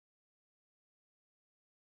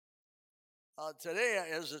Today,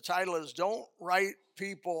 as the title is, Don't Write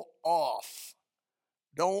People Off.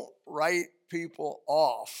 Don't write people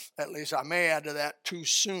off. At least I may add to that, too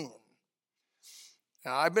soon.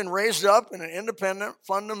 Now, I've been raised up in an independent,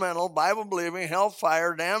 fundamental, Bible-believing,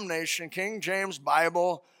 hellfire, damnation, King James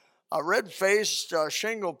Bible, red-faced,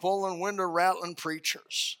 shingle-pulling, window-rattling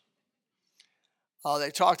preachers.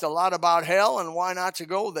 They talked a lot about hell and why not to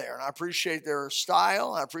go there. And I appreciate their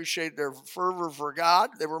style. I appreciate their fervor for God.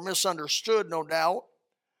 They were misunderstood, no doubt.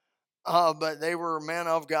 But they were men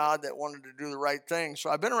of God that wanted to do the right thing.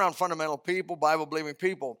 So I've been around fundamental people, Bible-believing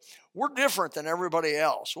people. We're different than everybody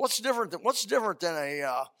else. What's different than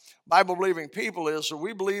a Bible-believing people is that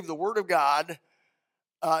we believe the Word of God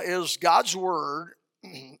is God's Word.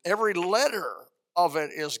 Every letter of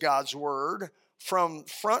it is God's Word from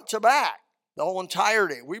front to back, the whole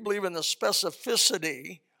entirety. We believe in the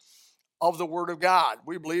specificity of the Word of God.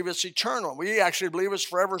 We believe it's eternal. We actually believe it's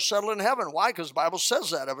forever settled in heaven. Why? Because the Bible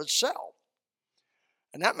says that of itself.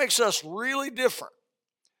 And that makes us really different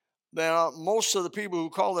than most of the people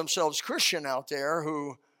who call themselves Christian out there,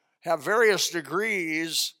 who have various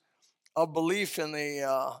degrees of belief in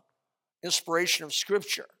the inspiration of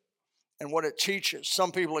Scripture and what it teaches.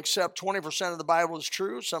 Some people accept 20% of the Bible is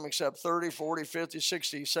true. Some accept 30, 40, 50,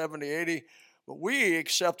 60, 70, 80. But we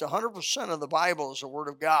accept 100% of the Bible as the Word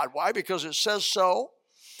of God. Why? Because it says so,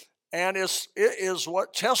 and it is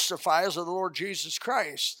what testifies of the Lord Jesus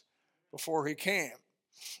Christ before He came.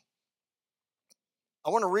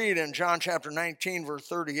 I want to read in John chapter 19, verse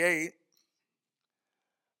 38,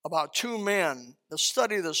 about two men. The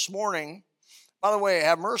study this morning, by the way,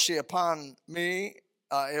 have mercy upon me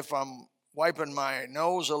if I'm wiping my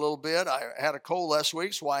nose a little bit. I had a cold last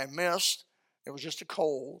week, so I missed. It was just a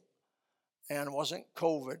cold. And it wasn't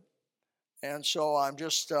COVID, and so I'm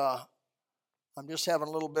just having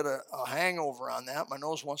a little bit of a hangover on that. My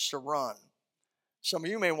nose wants to run. Some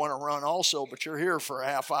of you may want to run also, but you're here for a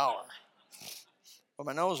half hour. But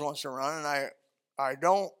my nose wants to run, and I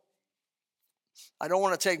don't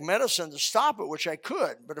want to take medicine to stop it, which I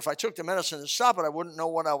could. But if I took the medicine to stop it, I wouldn't know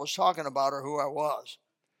what I was talking about or who I was,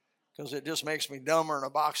 because it just makes me dumber than a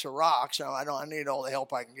box of rocks. So I need all the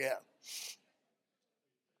help I can get.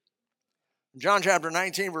 John chapter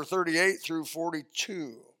 19, verse 38 through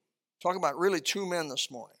 42. Talking about really two men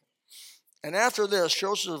this morning. And after this,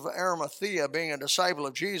 Joseph of Arimathea, being a disciple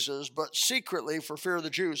of Jesus, but secretly for fear of the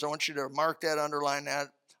Jews. I want you to mark that, underline that,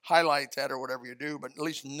 highlight that, or whatever you do, but at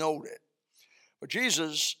least note it.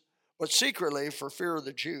 But secretly for fear of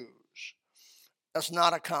the Jews. That's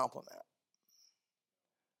not a compliment.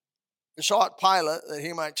 He sought Pilate that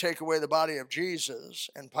he might take away the body of Jesus,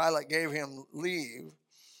 and Pilate gave him leave.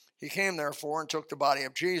 He came, therefore, and took the body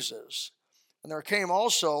of Jesus. And there came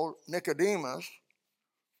also Nicodemus,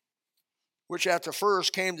 which at the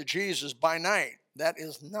first came to Jesus by night. That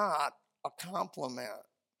is not a compliment.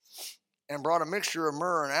 And brought a mixture of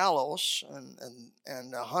myrrh and aloes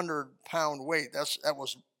and 100-pound weight. That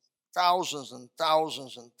was thousands and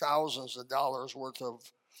thousands and thousands of dollars worth of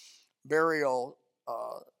burial.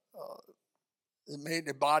 It made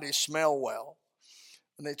the body smell well.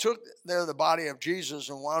 And they took there the body of Jesus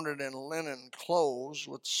and wound it in linen clothes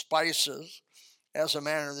with spices, as a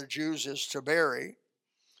manner of the Jews is to bury.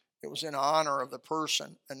 It was in honor of the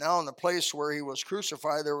person. And now in the place where he was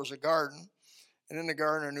crucified, there was a garden. And in the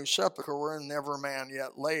garden, a new sepulchre wherein never man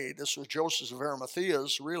yet laid. This was Joseph of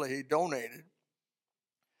Arimathea's. Really, he donated.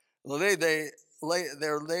 Laid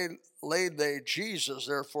they Jesus,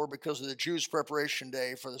 therefore, because of the Jews' preparation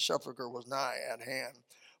day, for the sepulchre was nigh at hand.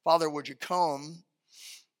 Father, would you come?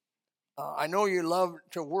 I know you love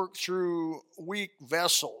to work through weak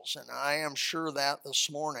vessels, and I am sure that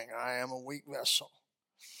this morning I am a weak vessel.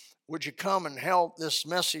 Would you come and help this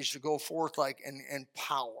message to go forth like in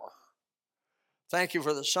power? Thank you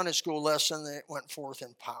for the Sunday school lesson that went forth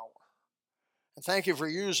in power. And thank you for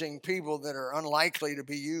using people that are unlikely to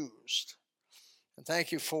be used. And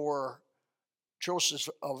thank you for Joseph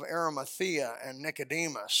of Arimathea and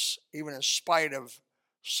Nicodemus, even in spite of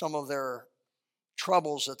some of their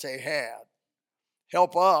troubles that they had.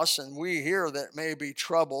 Help us, and we here that may be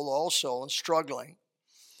troubled also and struggling,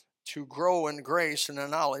 to grow in grace and the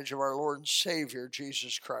knowledge of our Lord and Savior,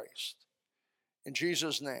 Jesus Christ. In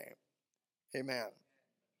Jesus' name, amen.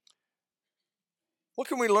 What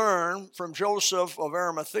can we learn from Joseph of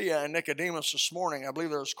Arimathea and Nicodemus this morning? I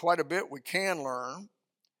believe there's quite a bit we can learn.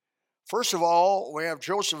 First of all, we have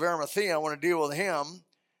Joseph of Arimathea. I want to deal with him.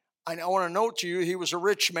 I want to note to you, he was a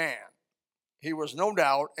rich man. He was no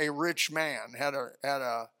doubt a rich man, had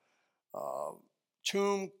a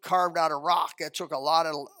tomb carved out of rock. That took a lot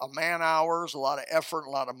of man hours, a lot of effort,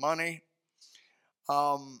 a lot of money.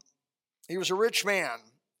 He was a rich man.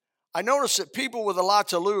 I noticed that people with a lot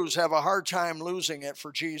to lose have a hard time losing it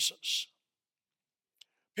for Jesus.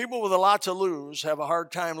 People with a lot to lose have a hard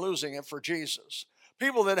time losing it for Jesus.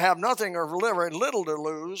 People that have nothing or very little to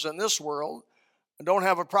lose in this world and don't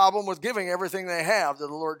have a problem with giving everything they have to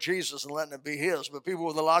the Lord Jesus and letting it be his. But people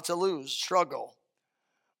with a lot to lose struggle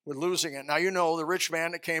with losing it. Now, you know the rich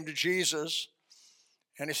man that came to Jesus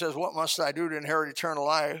and he says, what must I do to inherit eternal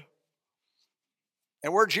life?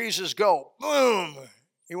 And where'd Jesus go? Boom!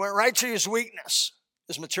 He went right to his weakness,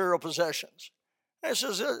 his material possessions. And he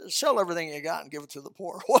says, sell everything you got and give it to the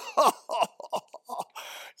poor.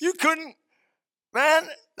 You couldn't, man,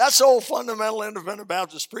 that's old fundamental independent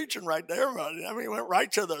Baptist preaching right there. I mean, he went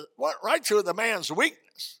right to the man's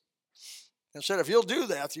weakness and said, if you'll do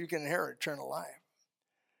that, you can inherit eternal life.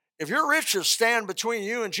 If your riches stand between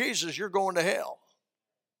you and Jesus, you're going to hell.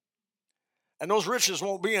 And those riches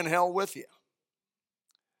won't be in hell with you.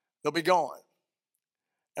 They'll be gone.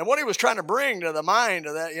 And what he was trying to bring to the mind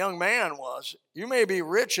of that young man was, you may be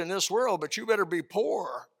rich in this world, but you better be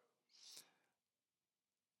poor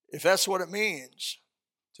if that's what it means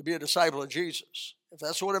to be a disciple of Jesus. If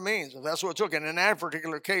that's what it means, if that's what it took. And in that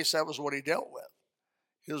particular case, that was what he dealt with.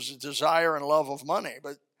 His desire and love of money.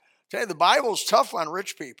 But I tell you, the Bible's tough on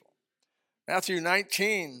rich people. Matthew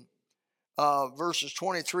 19, verses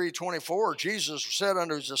 23, 24, Jesus said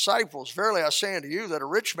unto his disciples, verily I say unto you that a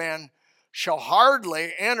rich man shall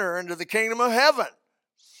hardly enter into the kingdom of heaven.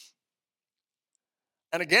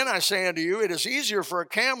 And again I say unto you, it is easier for a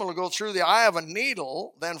camel to go through the eye of a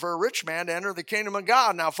needle than for a rich man to enter the kingdom of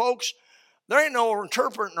God. Now, folks, there ain't no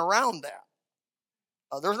interpreting around that.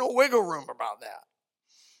 There's no wiggle room about that.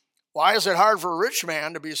 Why is it hard for a rich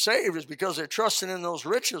man to be saved? Is because they're trusting in those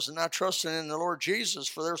riches and not trusting in the Lord Jesus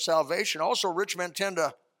for their salvation. Also, rich men tend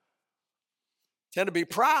to be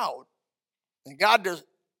proud. And God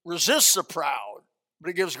resists the proud, but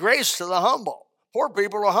he gives grace to the humble. Poor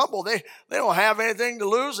people are humble. They don't have anything to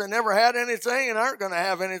lose. They never had anything and aren't going to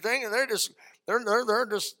have anything. And they're just at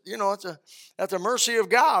the mercy of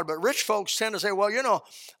God. But rich folks tend to say, well,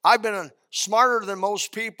 I've been smarter than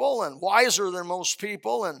most people and wiser than most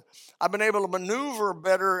people, and I've been able to maneuver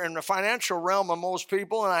better in the financial realm than most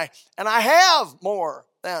people, and I have more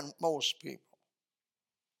than most people.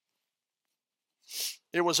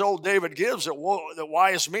 It was old David Gibbs that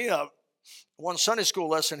wised me up. One Sunday school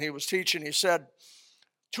lesson he was teaching, he said,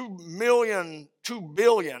 2 billion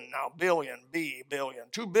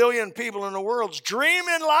people in the world's dream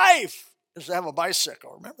in life is to have a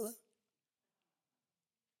bicycle. Remember that?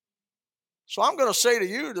 So I'm going to say to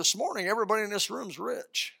you this morning, everybody in this room's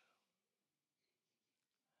rich.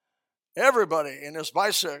 Everybody in this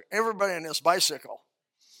bicycle.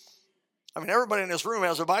 I mean, everybody in this room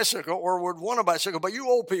has a bicycle or would want a bicycle, but you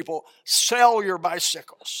old people, sell your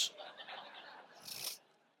bicycles.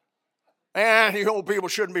 And you old people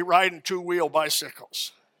shouldn't be riding two-wheel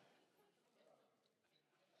bicycles.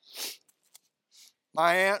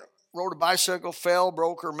 My aunt rode a bicycle, fell,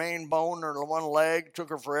 broke her main bone or the one leg. Took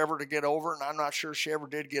her forever to get over it, and I'm not sure she ever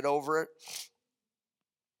did get over it.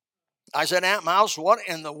 I said, Aunt Mouse, what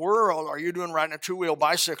in the world are you doing riding a two-wheel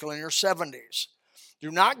bicycle in your 70s? Do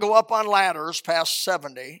not go up on ladders past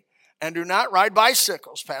 70, and do not ride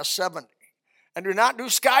bicycles past 70, and do not do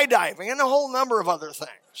skydiving and a whole number of other things.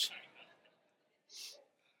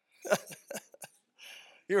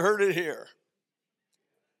 You heard it here.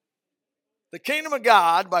 The kingdom of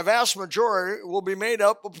God, by vast majority, will be made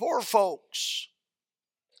up of poor folks.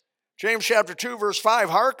 James chapter 2, verse 5,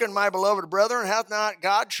 hearken, my beloved brethren, hath not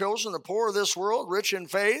God chosen the poor of this world, rich in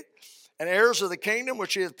faith, and heirs of the kingdom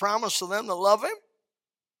which he hath promised to them that love him?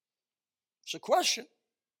 It's a question.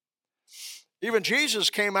 Even Jesus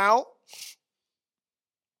came out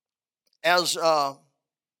as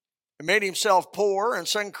made himself poor. In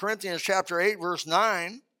 2 Corinthians chapter 8, verse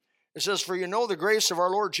 9, it says, for you know the grace of our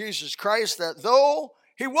Lord Jesus Christ, that though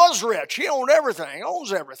he was rich, he owned everything,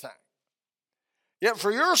 owns everything. Yet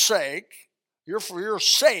for your sake, for your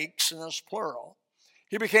sakes, and that's plural,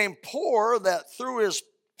 he became poor that through his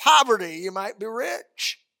poverty you might be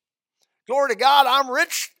rich. Glory to God, I'm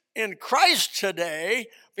rich in Christ today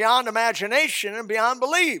beyond imagination and beyond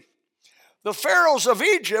belief. The pharaohs of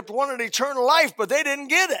Egypt wanted eternal life, but they didn't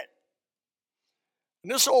get it.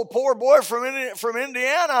 And this old poor boy from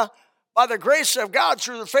Indiana, by the grace of God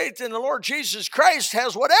through the faith in the Lord Jesus Christ,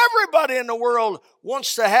 has what everybody in the world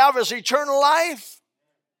wants to have, is eternal life.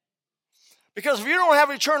 Because if you don't have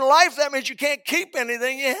eternal life, that means you can't keep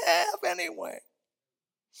anything you have anyway.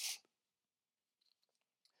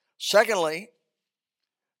 Secondly,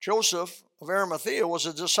 Joseph of Arimathea was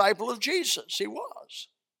a disciple of Jesus. He was.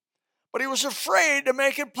 But he was afraid to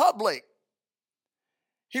make it public.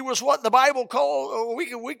 He was what the Bible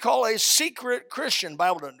we call a secret Christian. The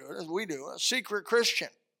Bible doesn't do it, as we do, a secret Christian.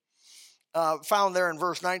 Found there in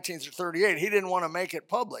verse 19 through 38. He didn't want to make it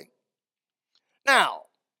public. Now,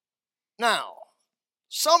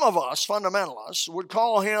 some of us fundamentalists would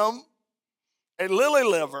call him a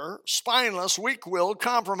lily-liver, spineless, weak-willed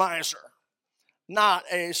compromiser, not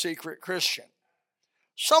a secret Christian.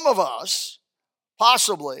 Some of us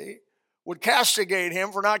possibly would castigate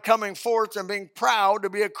him for not coming forth and being proud to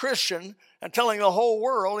be a Christian and telling the whole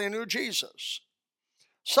world he knew Jesus.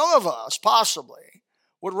 Some of us possibly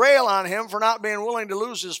would rail on him for not being willing to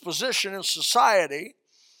lose his position in society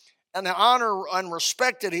and the honor and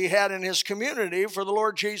respect that he had in his community for the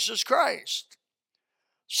Lord Jesus Christ.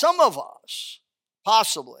 Some of us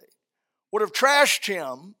possibly would have trashed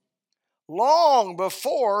him long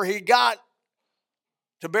before he got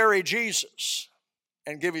to bury Jesus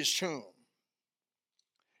and give his tomb.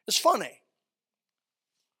 It's funny.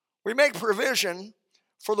 We make provision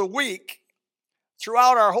for the weak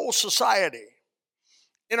throughout our whole society.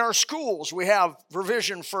 In our schools, we have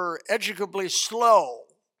provision for educably slow.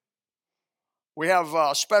 We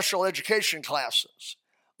have special education classes.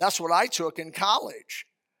 That's what I took in college.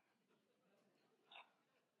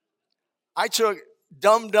 I took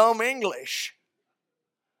dumb English.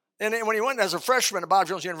 And when he went as a freshman at Bob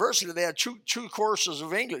Jones University, they had two courses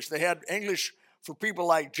of English. They had English for people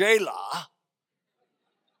like J-La,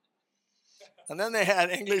 and then they had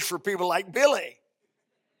English for people like Billy.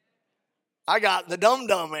 I got the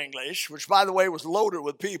dumb English, which, by the way, was loaded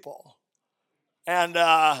with people. And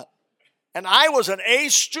I was an A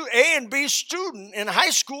and B student in high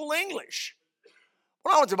school English.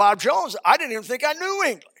 When I went to Bob Jones, I didn't even think I knew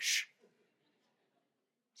English.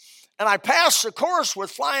 And I passed the course with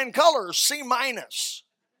flying colors, C-.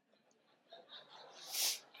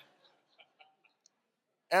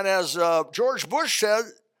 And as George Bush said,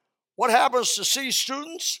 what happens to C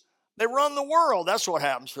students? They run the world. That's what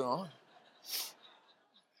happens to them.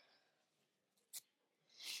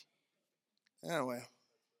 Anyway.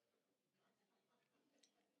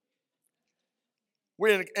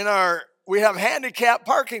 We have handicapped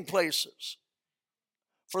parking places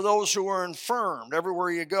for those who are infirmed everywhere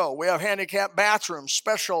you go. We have handicapped bathrooms,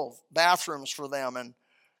 special bathrooms for them, and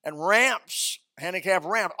ramps, handicapped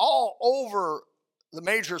ramp, all over the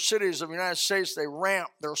major cities of the United States. They ramp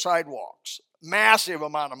their sidewalks. Massive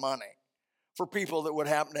amount of money for people that would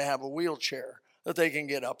happen to have a wheelchair that they can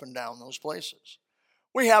get up and down those places.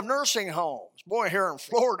 We have nursing homes. Boy, here in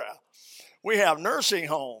Florida, we have nursing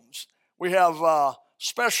homes. We have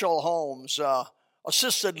special homes,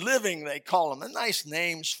 assisted living, they call them, and nice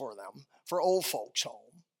names for them, for old folks'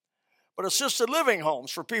 home. But assisted living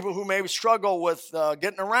homes for people who maybe struggle with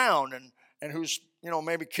getting around and who's,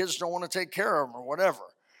 maybe kids don't want to take care of them or whatever.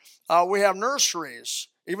 We have nurseries,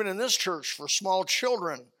 even in this church, for small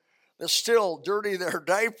children that still dirty their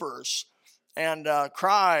diapers and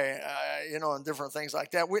cry, and different things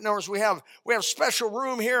like that. In other words, we have special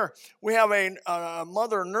room here. We have a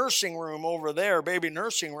mother nursing room over there, baby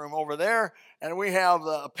nursing room over there, and we have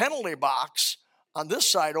a penalty box on this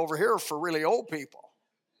side over here for really old people.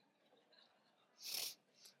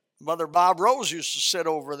 Mother Bob Rose used to sit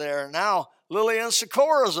over there. Now Lillian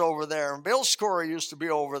Sikora's over there, and Bill Sikora used to be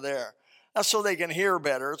over there. That's so they can hear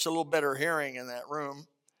better. It's a little better hearing in that room.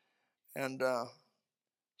 And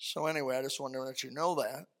so anyway, I just wanted to let you know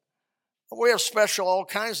that. We have special all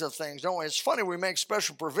kinds of things, don't we? It's funny, we make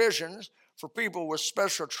special provisions for people with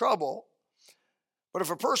special trouble. But if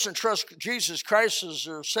a person trusts Jesus Christ as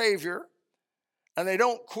their Savior, and they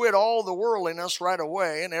don't quit all the worldliness right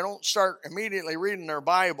away, and they don't start immediately reading their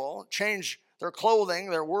Bible, change their clothing,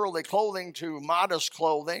 their worldly clothing to modest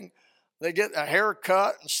clothing, they get a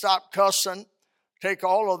haircut and stop cussing, take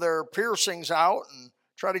all of their piercings out and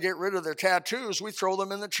try to get rid of their tattoos, we throw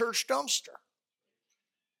them in the church dumpster.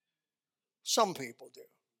 Some people do.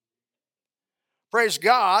 Praise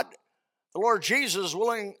God, the Lord Jesus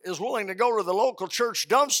is willing to go to the local church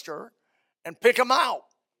dumpster and pick them out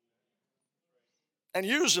and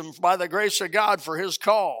use them by the grace of God for his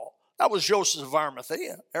call. That was Joseph of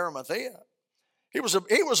Arimathea. He was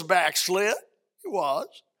a backslid. He was.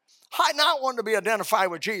 Not wanting to be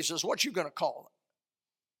identified with Jesus. What you going to call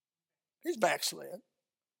him? He's backslid.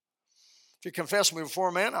 If you confess me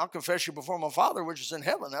before men, I'll confess you before my Father which is in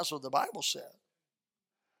heaven. That's what the Bible said.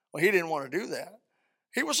 Well, he didn't want to do that.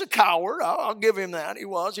 He was a coward. I'll give him that. He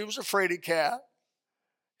was. He was a fraidy cat.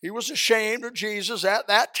 He was ashamed of Jesus at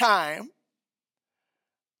that time.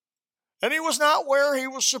 And he was not where he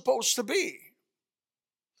was supposed to be.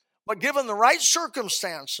 But given the right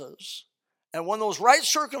circumstances, and when those right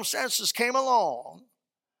circumstances came along,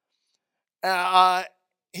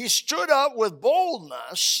 he stood up with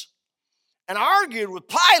boldness and argued with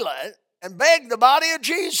Pilate and begged the body of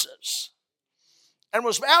Jesus and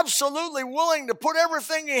was absolutely willing to put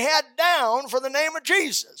everything he had down for the name of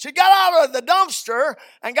Jesus. He got out of the dumpster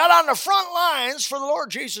and got on the front lines for the Lord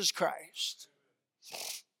Jesus Christ.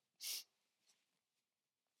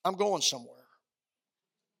 I'm going somewhere.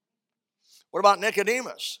 What about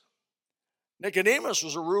Nicodemus? Nicodemus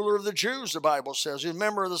was a ruler of the Jews, the Bible says. He was a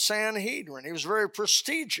member of the Sanhedrin. He was very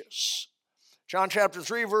prestigious. John chapter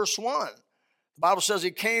 3, verse 1. The Bible says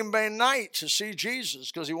he came by night to see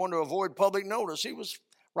Jesus because he wanted to avoid public notice. He was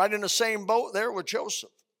right in the same boat there with Joseph.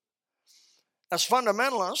 As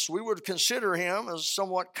fundamentalists, we would consider him as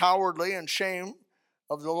somewhat cowardly and ashamed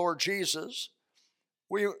of the Lord Jesus.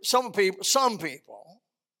 Some people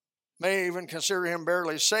may even consider him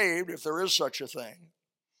barely saved, if there is such a thing,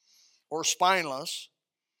 or spineless,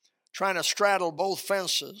 trying to straddle both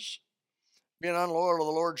fences, being unloyal to the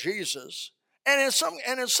Lord Jesus. And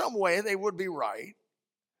in some way, they would be right.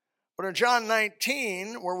 But in John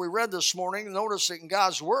 19, where we read this morning, notice that in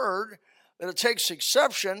God's word that it takes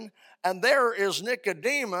exception, and there is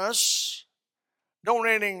Nicodemus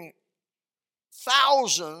donating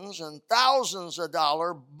thousands and thousands of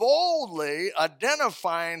dollars, boldly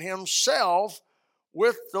identifying himself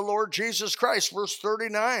with the Lord Jesus Christ. Verse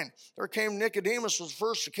 39, there came Nicodemus, was the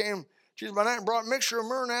first that came Jesus by night and brought a mixture of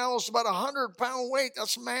myrrh and aloes, about 100-pound weight.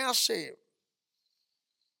 That's massive.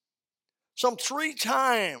 Some 3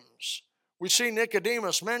 times we see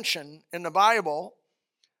Nicodemus mentioned in the Bible,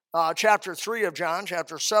 chapter 3 of John,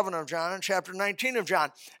 chapter 7 of John, and chapter 19 of John.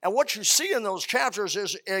 And what you see in those chapters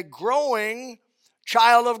is a growing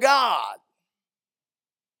child of God.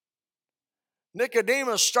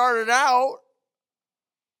 Nicodemus started out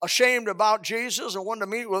ashamed about Jesus and wanted to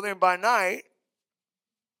meet with him by night.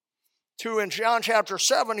 In John chapter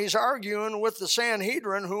 7, he's arguing with the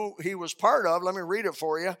Sanhedrin, who he was part of. Let me read it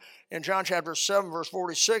for you. In John chapter 7, verse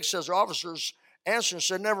 46, says, the officers answered and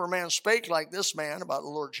said, never man spake like this man about the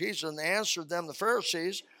Lord Jesus. And they answered them, the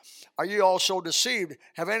Pharisees, are you also deceived?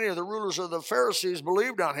 Have any of the rulers of the Pharisees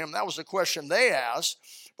believed on him? That was the question they asked.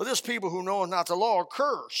 But this people who know not the law are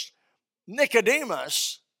cursed.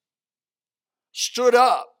 Nicodemus stood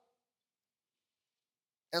up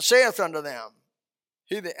and saith unto them,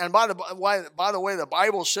 and by the way, the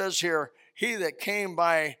Bible says here, he that came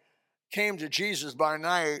to Jesus by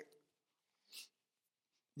night,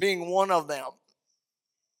 being one of them.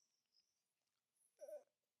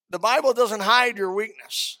 The Bible doesn't hide your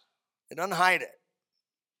weakness. It doesn't hide it.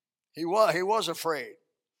 He was afraid.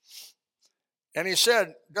 And he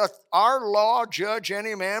said, doth our law judge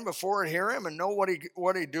any man before it hear him and know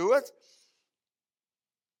what he doeth?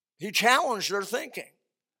 He challenged their thinking.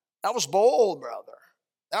 That was bold, brother.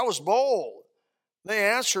 That was bold. They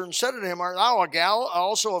answered and said to him, art thou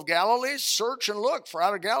also of Galilee? Search and look, for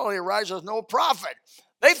out of Galilee ariseth no prophet.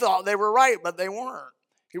 They thought they were right, but they weren't.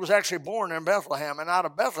 He was actually born in Bethlehem, and out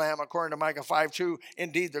of Bethlehem, according to Micah 5:2,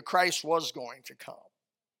 indeed the Christ was going to come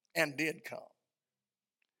and did come.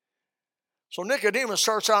 So Nicodemus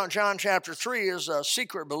starts out in John chapter 3 as a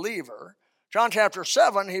secret believer. John chapter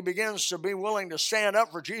 7, he begins to be willing to stand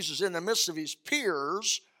up for Jesus in the midst of his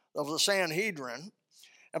peers of the Sanhedrin.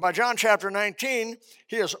 And by John chapter 19,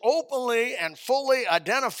 he is openly and fully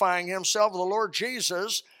identifying himself with the Lord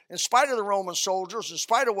Jesus in spite of the Roman soldiers, in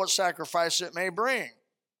spite of what sacrifice it may bring.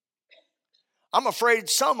 I'm afraid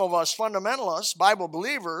some of us fundamentalists, Bible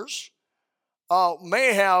believers,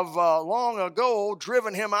 may have long ago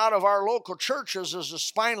driven him out of our local churches as a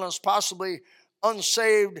spineless, possibly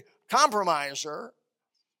unsaved compromiser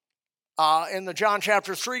in the John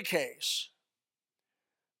chapter 3 case.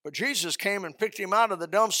 But Jesus came and picked him out of the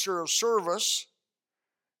dumpster of service,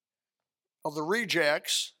 of the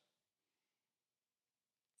rejects,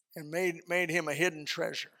 and made him a hidden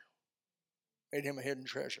treasure. Made him a hidden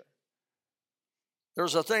treasure.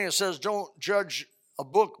 There's a thing that says, don't judge a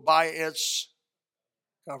book by its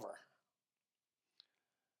cover.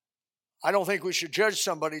 I don't think we should judge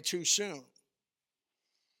somebody too soon.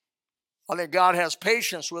 I think God has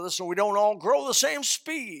patience with us, and we don't all grow the same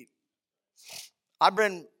speed. I've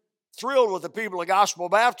been thrilled with the people of Gospel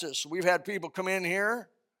Baptist. We've had people come in here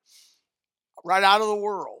right out of the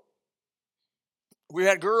world. We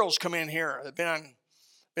had girls come in here that have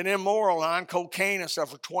been immoral and on cocaine and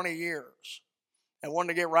stuff for 20 years and wanted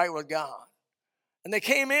to get right with God. And they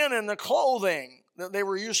came in the clothing that they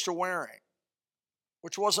were used to wearing,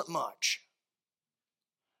 which wasn't much.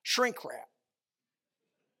 Shrink wrap.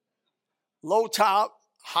 Low top,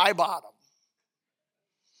 high bottom.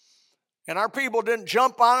 And our people didn't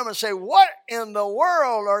jump on them and say, what in the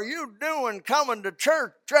world are you doing coming to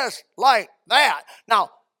church dressed like that?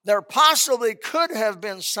 Now, there possibly could have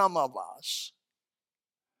been some of us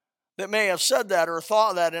that may have said that or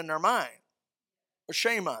thought that in their mind. But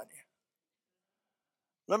shame on you.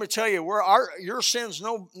 Let me tell you, your sin's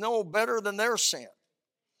no better than their sin.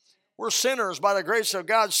 We're sinners by the grace of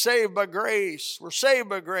God, saved by grace. We're saved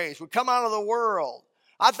by grace. We come out of the world.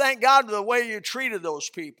 I thank God for the way you treated those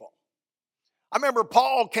people. I remember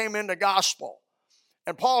Paul came into gospel.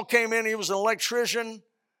 And Paul came in, he was an electrician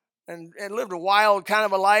and lived a wild kind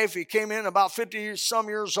of a life. He came in about 50-some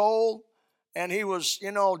years old. And he was,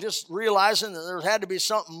 just realizing that there had to be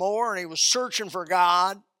something more. And he was searching for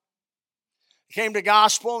God. He came to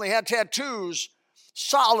gospel and he had tattoos.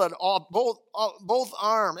 Solid off both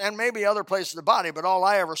arms and maybe other places of the body, but all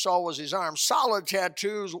I ever saw was his arms. Solid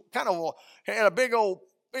tattoos, had a big old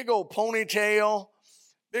ponytail,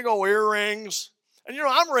 big old earrings. And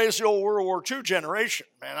I'm raised the old World War II generation,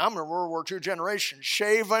 man. I'm a World War II generation,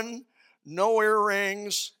 shaven, no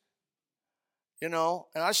earrings, and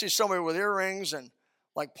I see somebody with earrings and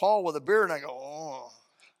like Paul with a beard, and I go, oh.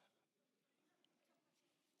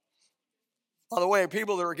 By the way,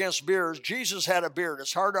 people that are against beards, Jesus had a beard.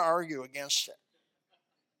 It's hard to argue against it.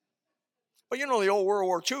 But the old World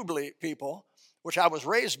War II people, which I was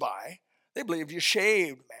raised by, they believed you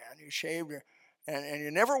shaved, man. You shaved, and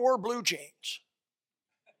you never wore blue jeans.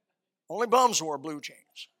 Only bums wore blue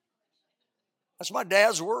jeans. That's my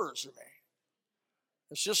dad's words to me.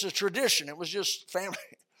 It's just a tradition. It was just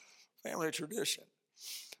family tradition.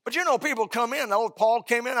 But people come in. Old Paul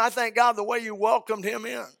came in. I thank God the way you welcomed him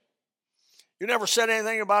in. You never said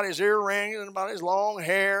anything about his earrings and about his long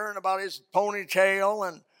hair and about his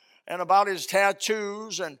ponytail and about his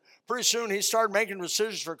tattoos. And pretty soon he started making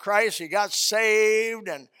decisions for Christ. He got saved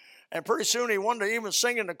and pretty soon he wanted to even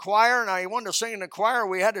sing in the choir. Now he wanted to sing in the choir.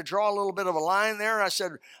 We had to draw a little bit of a line there. I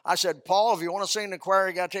said, Paul, if you want to sing in the choir,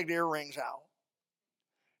 you got to take the earrings out.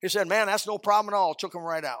 He said, man, that's no problem at all. Took them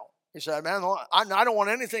right out. He said, man, I don't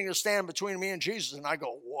want anything to stand between me and Jesus. And I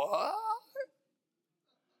go, what?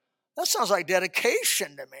 That sounds like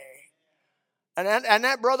dedication to me. And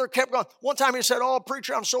that brother kept going. One time he said, oh,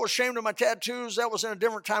 preacher, I'm so ashamed of my tattoos. That was in a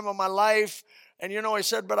different time of my life. And he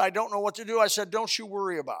said, but I don't know what to do. I said, don't you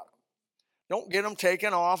worry about them. Don't get them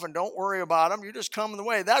taken off and don't worry about them. You just come in the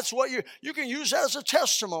way. That's what you can use that as a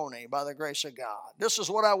testimony by the grace of God. This is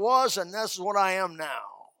what I was and this is what I am now.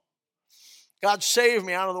 God saved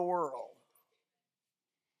me out of the world.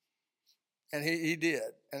 And he did.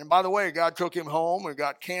 And by the way, God took him home and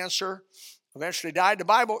got cancer. Eventually died.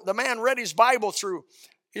 The man read his Bible through.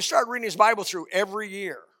 He started reading his Bible through every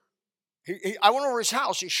year. I went over his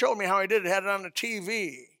house. He showed me how he did it. He had it on the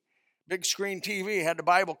TV, big screen TV. He had the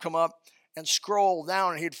Bible come up and scroll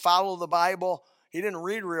down, and he'd follow the Bible. He didn't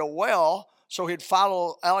read real well, so he'd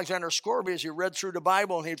follow Alexander Scourby as he read through the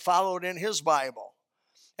Bible, and he'd follow it in his Bible.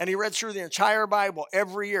 And he read through the entire Bible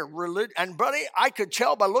every year. And buddy, I could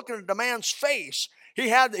tell by looking at the man's face, he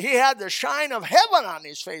had the shine of heaven on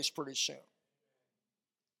his face pretty soon.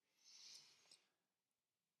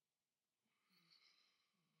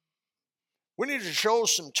 We need to show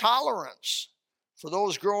some tolerance for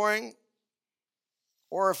those growing,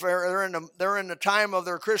 or if they're in the time of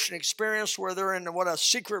their Christian experience where they're in a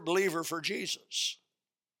secret believer for Jesus,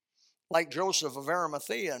 like Joseph of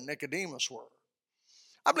Arimathea and Nicodemus were.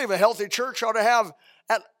 I believe a healthy church ought to have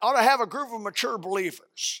a group of mature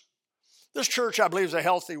believers. This church, I believe, is a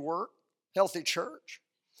healthy church.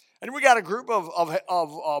 And we got a group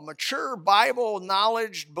of mature Bible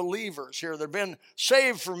knowledge believers here that have been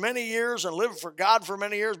saved for many years and lived for God for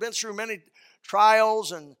many years, been through many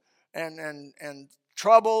trials and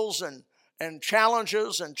troubles and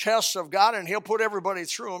challenges and tests of God, and he'll put everybody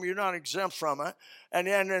through them. You're not exempt from it. And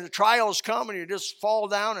then the trials come and you just fall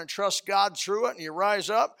down and trust God through it, and you rise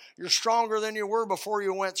up. You're stronger than you were before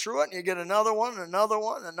you went through it, and you get another one, another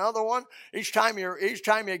one, another one. Each time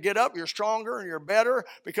you get up, you're stronger and you're better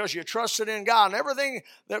because you trusted in God. And everything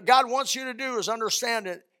that God wants you to do is understand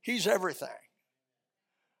that he's everything.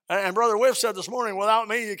 And Brother Whiff said this morning, without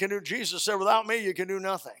me you can do, Jesus said, without me you can do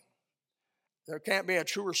nothing. There can't be a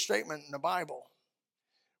truer statement in the Bible.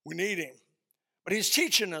 We need him. But he's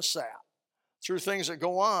teaching us that through things that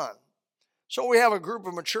go on. So we have a group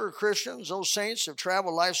of mature Christians. Those saints have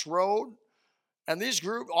traveled life's road. And these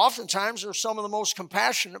groups oftentimes are some of the most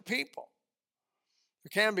compassionate people. They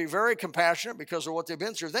can be very compassionate because of what they've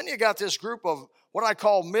been through. Then you got this group of what I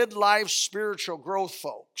call midlife spiritual growth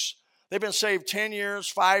folks. They've been saved 10 years,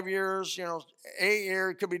 5 years, 8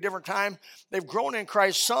 years. It could be different time. They've grown in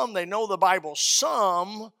Christ some. They know the Bible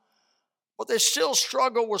some. But they still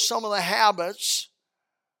struggle with some of the habits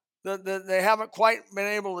that they haven't quite been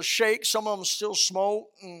able to shake. Some of them still smoke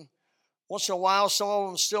and Once in a while, some of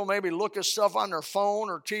them still maybe look at stuff on their phone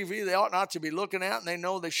or TV they ought not to be looking at, and they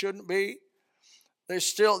know they shouldn't be. They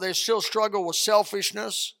still struggle with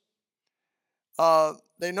selfishness.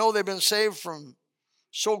 They know they've been saved from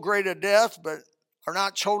so great a death, but are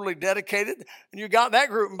not totally dedicated. And you got that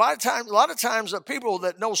group. And by the time, a lot of times the people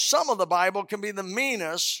that know some of the Bible can be the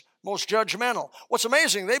meanest, most judgmental. What's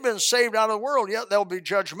amazing, they've been saved out of the world, yet they'll be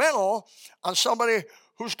judgmental on somebody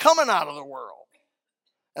who's coming out of the world.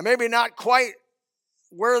 And maybe not quite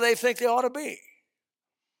where they think they ought to be.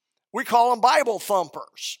 We call them Bible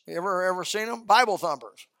thumpers. You ever seen them? Bible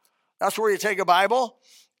thumpers. That's where you take a Bible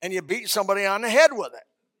and you beat somebody on the head with it.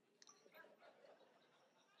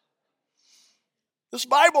 This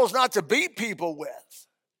Bible is not to beat people with.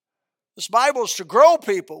 This Bible is to grow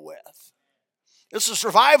people with. It's a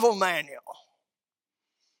survival manual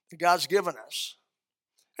that God's given us.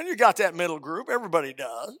 And you got that middle group. Everybody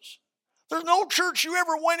does. There's no church you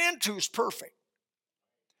ever went into is perfect.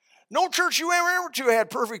 No church you ever went to had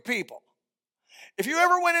perfect people. If you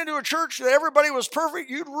ever went into a church that everybody was perfect,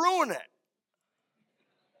 you'd ruin it.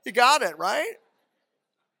 You got it, right?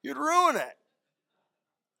 You'd ruin it.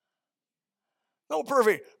 No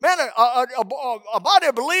perfect. Man, a body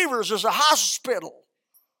of believers is a hospital.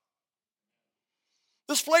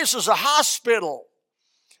 This place is a hospital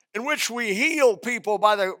in which we heal people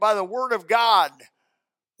by the Word of God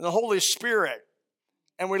and the Holy Spirit.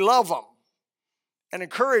 And we love them and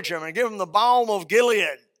encourage them and give them the balm of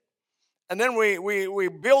Gilead. And then we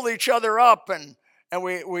build each other up and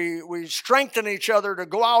we strengthen each other to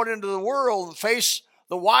go out into the world and face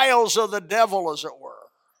the wiles of the devil, as it were,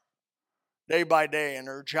 day by day in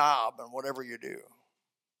their job and whatever you do.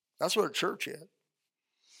 That's what a church is.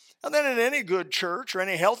 And then in any good church or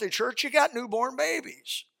any healthy church, you got newborn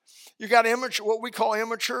babies. You got what we call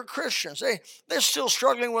immature Christians. They're still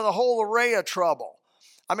struggling with a whole array of trouble.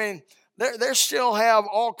 I mean, they still have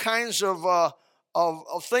all kinds of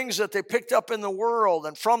things that they picked up in the world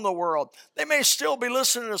and from the world. They may still be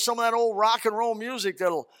listening to some of that old rock and roll music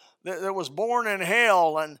that was born in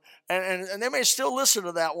hell, and they may still listen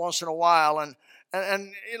to that once in a while. And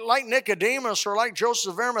like Nicodemus or like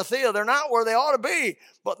Joseph of Arimathea, they're not where they ought to be,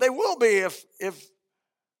 but they will be if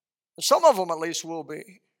some of them at least will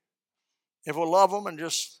be, if we'll love them and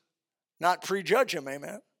just not prejudge them,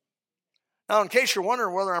 amen. Now, in case you're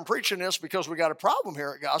wondering whether I'm preaching this because we got a problem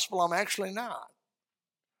here at Gospel, I'm actually not.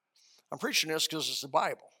 I'm preaching this because it's the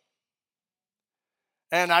Bible.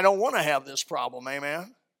 And I don't want to have this problem,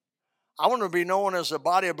 amen. I want to be known as a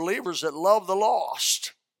body of believers that love the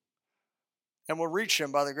lost and will reach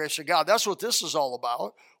them by the grace of God. That's what this is all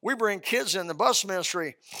about. We bring kids in the bus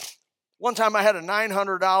ministry. One time I had a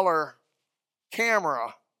 $900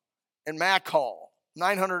 camera in Mac Hall.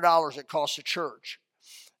 $900 it cost the church.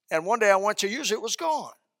 And one day I went to use it, it was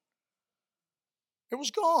gone. It was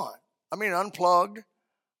gone. I mean, unplugged,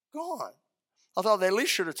 gone. I thought they at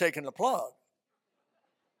least should have taken the plug.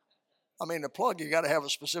 I mean, the plug, you got to have a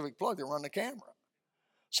specific plug to run the camera.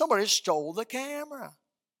 Somebody stole the camera.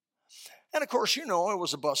 And of course, you know, it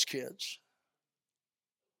was the bus kids.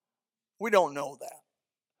 We don't know that.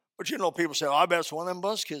 But you know, people say, oh, I bet it's one of them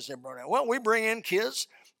bus kids they brought in. Well, we bring in kids.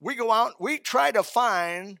 We go out, we try to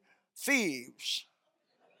find thieves.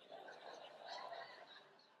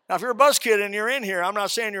 Now, if you're a bus kid and you're in here, I'm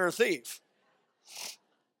not saying you're a thief.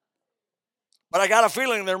 But I got a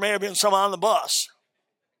feeling there may have been some on the bus.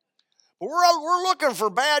 But we're looking for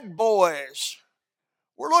bad boys.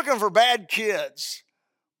 We're looking for bad kids.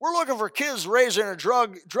 We're looking for kids raised in a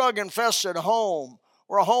drug-infested home,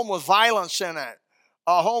 or a home with violence in it,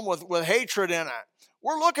 a home with hatred in it.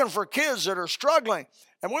 We're looking for kids that are struggling,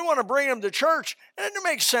 and we want to bring them to church. And it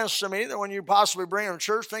makes sense to me that when you possibly bring them to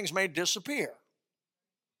church, things may disappear.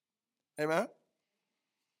 Amen?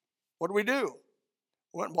 What do?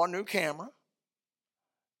 We went and bought a new camera,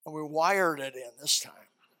 and we wired it in this time.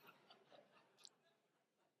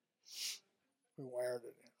 We wired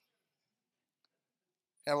it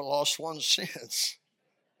in. Haven't lost one since.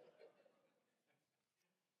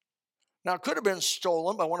 Now, it could have been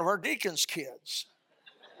stolen by one of our deacons' kids.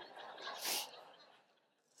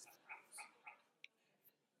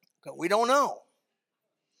 We don't know.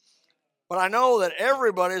 But I know that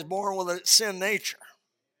everybody is born with a sin nature.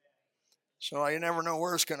 So you never know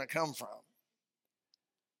where it's going to come from.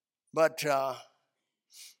 But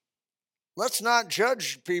let's not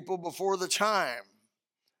judge people before the time.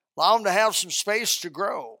 Allow them to have some space to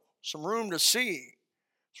grow, some room to see,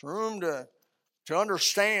 some room to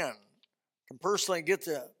understand, and personally get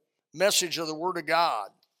the message of the Word of God.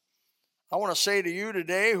 I want to say to you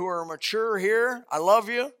today who are mature here, I love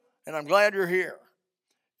you, and I'm glad you're here.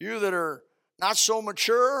 You that are not so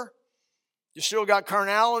mature, You still got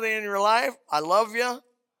carnality in your life? I love you,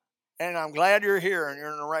 and I'm glad you're here and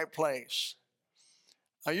you're in the right place.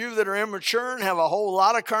 Now, you that are immature and have a whole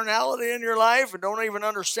lot of carnality in your life and don't even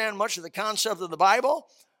understand much of the concept of the Bible,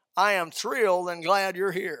 I am thrilled and glad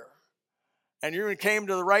you're here. And you came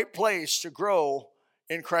to the right place to grow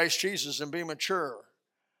in Christ Jesus and be mature.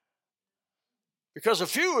 Because a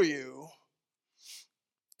few of you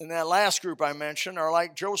in that last group I mentioned are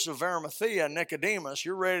like Joseph of Arimathea and Nicodemus.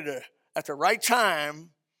 You're ready to, at the right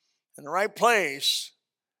time, in the right place,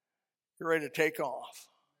 you're ready to take off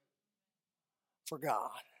for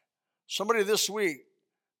God. Somebody this week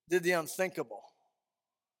did the unthinkable.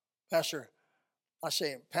 Pastor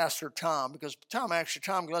Tom, because Tom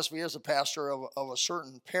Gillespie is a pastor of a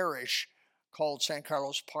certain parish called San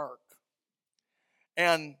Carlos Park.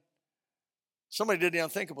 And somebody did the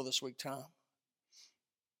unthinkable this week, Tom.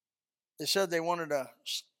 They said they wanted to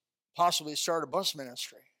possibly start a bus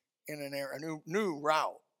ministry in an area, a new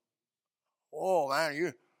route. Oh,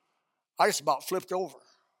 man, I just about flipped over.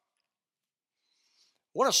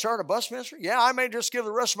 Want to start a bus ministry? Yeah, I may just give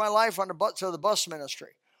the rest of my life to the bus ministry.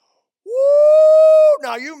 Woo!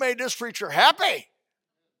 Now you made this preacher happy.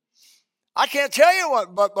 I can't tell you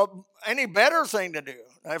what, but any better thing to do.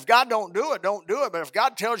 Now, if God don't do it, don't do it. But if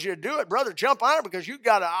God tells you to do it, brother, jump on it, because you've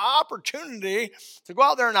got an opportunity to go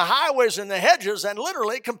out there in the highways and the hedges and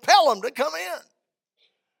literally compel them to come in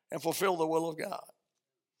and fulfill the will of God.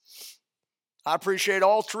 I appreciate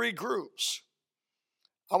all three groups.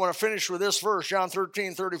 I want to finish with this verse. John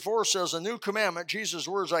 13:34 says, "A new commandment, Jesus'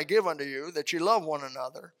 words, I give unto you, that ye love one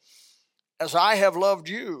another, as I have loved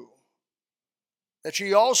you, that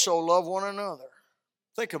ye also love one another."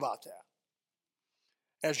 Think about that.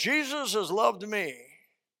 As Jesus has loved me,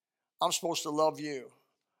 I'm supposed to love you.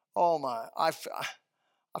 Oh my, I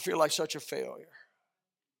feel like such a failure,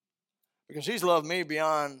 because he's loved me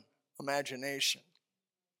beyond imagination.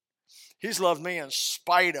 He's loved me in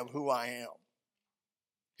spite of who I am.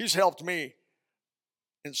 He's helped me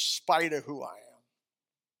in spite of who I am.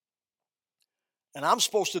 And I'm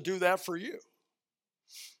supposed to do that for you.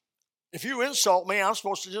 If you insult me, I'm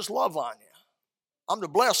supposed to just love on you. I'm to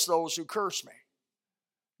bless those who curse me.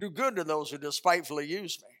 Do good to those who despitefully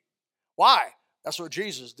use me. Why? That's what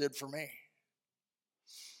Jesus did for me.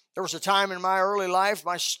 There was a time in my early life,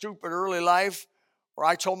 my stupid early life, where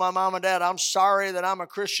I told my mom and dad, I'm sorry that I'm a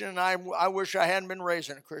Christian, and I wish I hadn't been raised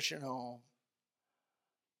in a Christian home.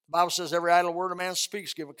 The Bible says every idle word a man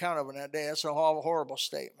speaks, give account of it in that day. That's a horrible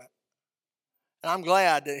statement. And I'm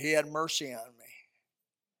glad that he had mercy on me.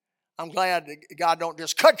 I'm glad that God don't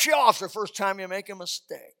just cut you off the first time you make a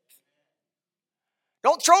mistake.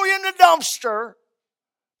 Don't throw you in the dumpster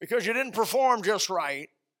because you didn't perform just right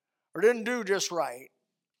or didn't do just right.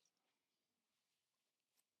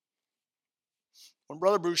 When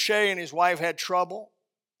Brother Boucher and his wife had trouble,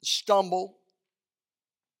 stumbled,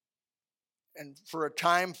 and for a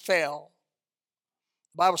time fell,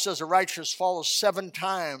 the Bible says the righteous falls 7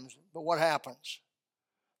 times, but what happens?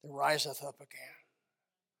 They riseth up again.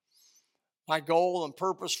 My goal and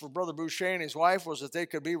purpose for Brother Boucher and his wife was that they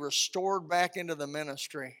could be restored back into the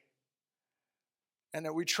ministry, and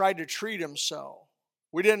that we tried to treat them so.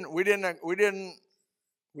 We did not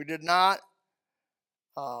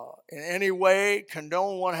in any way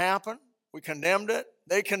condone what happened. We condemned it.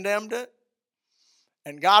 They condemned it.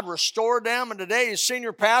 And God restored them. And today he's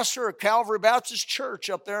senior pastor of Calvary Baptist Church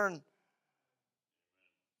up there in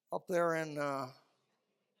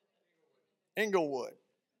Inglewood.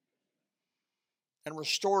 And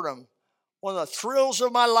restored them. One of the thrills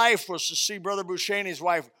of my life was to see Brother Boucher and his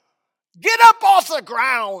wife get up off the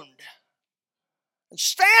ground and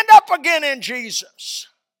stand up again in Jesus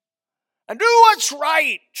and do what's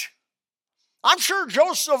right. I'm sure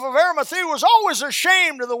Joseph of Arimathea was always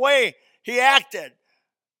ashamed of the way he acted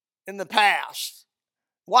in the past,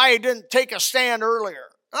 why he didn't take a stand earlier.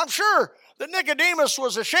 I'm sure that Nicodemus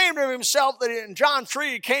was ashamed of himself that in John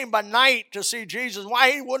 3 he came by night to see Jesus,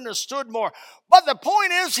 why he wouldn't have stood more. But the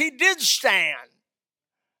point is, he did stand.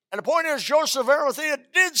 And the point is, Joseph of Arimathea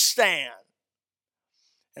did stand.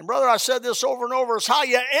 And brother, I said this over and over, it's how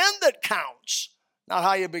you end that counts, not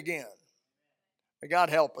how you begin. May God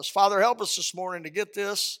help us. Father, help us this morning to get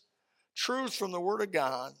this truth from the Word of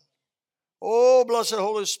God. Oh, blessed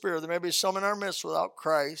Holy Spirit, there may be some in our midst without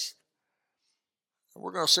Christ. And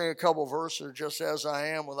we're going to sing a couple verses, just as I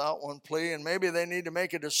am, without one plea. And maybe they need to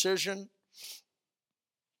make a decision.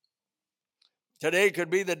 Today could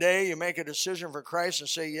be the day you make a decision for Christ and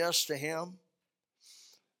say yes to Him.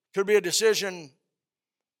 Could be a decision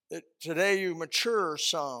that today you mature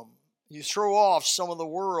some. You throw off some of the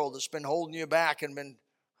world that's been holding you back and been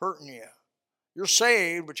hurting you. You're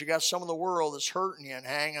saved, but you got some of the world that's hurting you and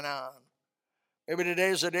hanging on. Maybe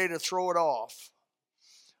today's the day to throw it off.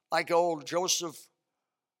 Like old Joseph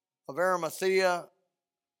of Arimathea,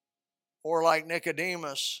 or like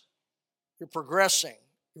Nicodemus, you're progressing,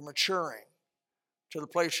 you're maturing to the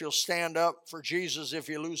place you'll stand up for Jesus if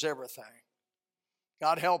you lose everything.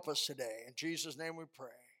 God help us today. In Jesus' name we pray.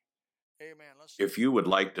 Amen. If you would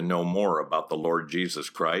like to know more about the Lord Jesus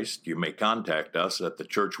Christ, you may contact us at the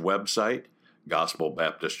church website,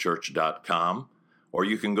 gospelbaptistchurch.com, or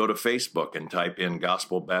you can go to Facebook and type in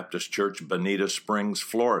Gospel Baptist Church, Bonita Springs,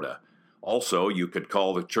 Florida. Also, you could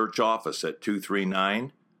call the church office at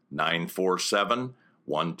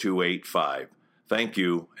 239-947-1285. Thank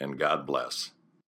you, and God bless.